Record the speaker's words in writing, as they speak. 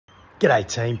G'day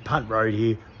team, Punt Road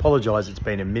here. Apologise, it's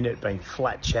been a minute, been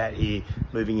flat chat here,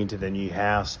 moving into the new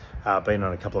house, been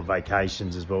on a couple of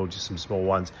vacations as well, just some small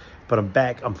ones. But I'm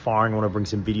back, I'm firing, I want to bring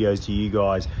some videos to you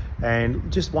guys.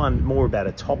 And just one more about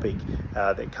a topic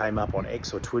that came up on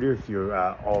X or Twitter, if you're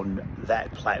on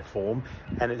that platform.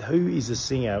 And who is the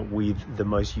singer with the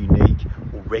most unique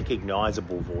or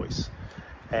recognisable voice?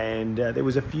 And there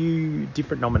was a few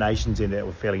different nominations in there that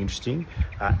were fairly interesting.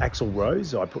 Axl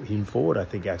Rose, I put him forward. I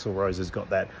think Axl Rose has got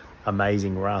that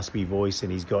amazing raspy voice,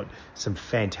 and he's got some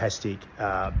fantastic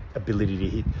ability to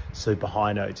hit super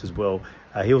high notes as well.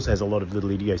 He also has a lot of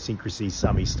little idiosyncrasies,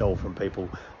 some he stole from people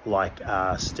like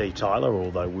Steve Tyler,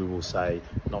 although we will say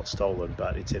not stolen,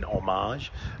 but it's an homage.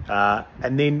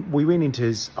 And then we went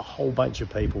into a whole bunch of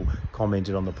people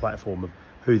commented on the platform of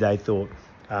who they thought.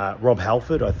 Rob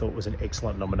Halford, I thought, was an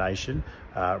excellent nomination.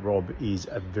 Rob is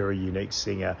a very unique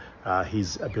singer.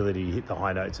 His ability to hit the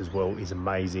high notes as well is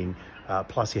amazing.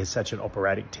 Plus, he has such an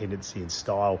operatic tendency and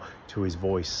style to his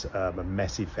voice. I'm a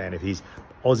massive fan of his.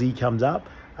 Ozzy comes up.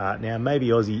 Now, maybe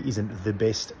Ozzy isn't the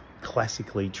best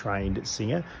classically trained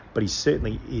singer, but he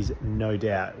certainly is, no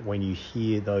doubt, when you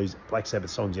hear those Black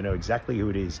Sabbath songs, you know exactly who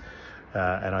it is.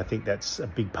 And I think that's a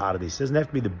big part of this. It doesn't have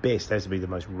to be the best, it has to be the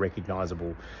most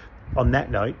recognisable. On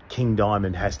that note, King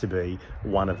Diamond has to be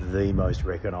one of the most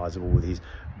recognisable with his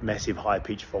massive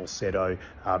high-pitched falsetto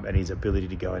and his ability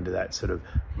to go into that sort of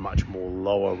much more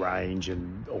lower range,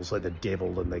 and also the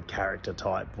devil and the character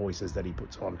type voices that he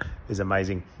puts on is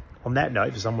amazing. On that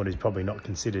note, for someone who's probably not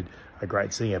considered a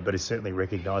great singer, but is certainly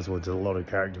recognisable, there's a lot of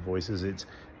character voices. It's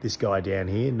this guy down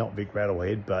here, not Vic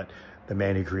Rattlehead, but the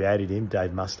man who created him,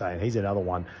 Dave Mustaine. He's another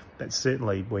one that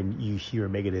certainly, when you hear a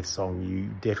Megadeth song, you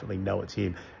definitely know it's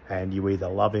him, and you either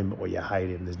love him or you hate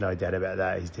him. There's no doubt about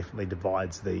that. He definitely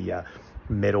divides the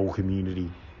metal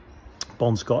community.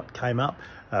 Bon Scott came up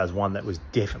as one that was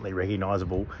definitely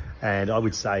recognisable, and I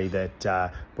would say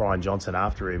that Brian Johnson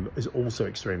after him is also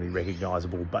extremely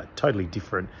recognisable, but totally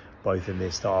different both in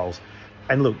their styles.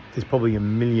 And look, there's probably a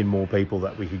million more people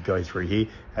that we could go through here,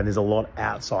 and there's a lot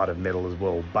outside of metal as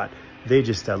well, but they're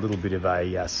just a little bit of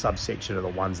a subsection of the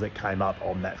ones that came up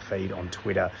on that feed on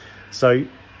Twitter. So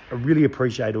I really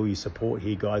appreciate all your support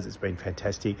here, guys. It's been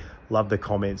fantastic. Love the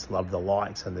comments, love the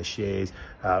likes and the shares.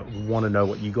 Want to know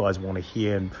what you guys want to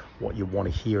hear and what you want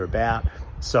to hear about.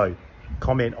 So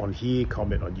comment on here,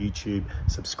 comment on YouTube,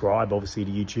 subscribe obviously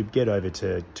to YouTube, get over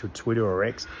to Twitter or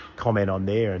X, comment on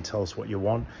there and tell us what you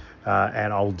want.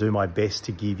 And I'll do my best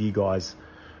to give you guys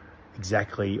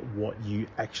exactly what you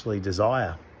actually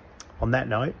desire. On that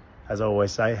note, as I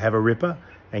always say, have a ripper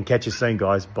and catch you soon,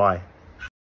 guys. Bye.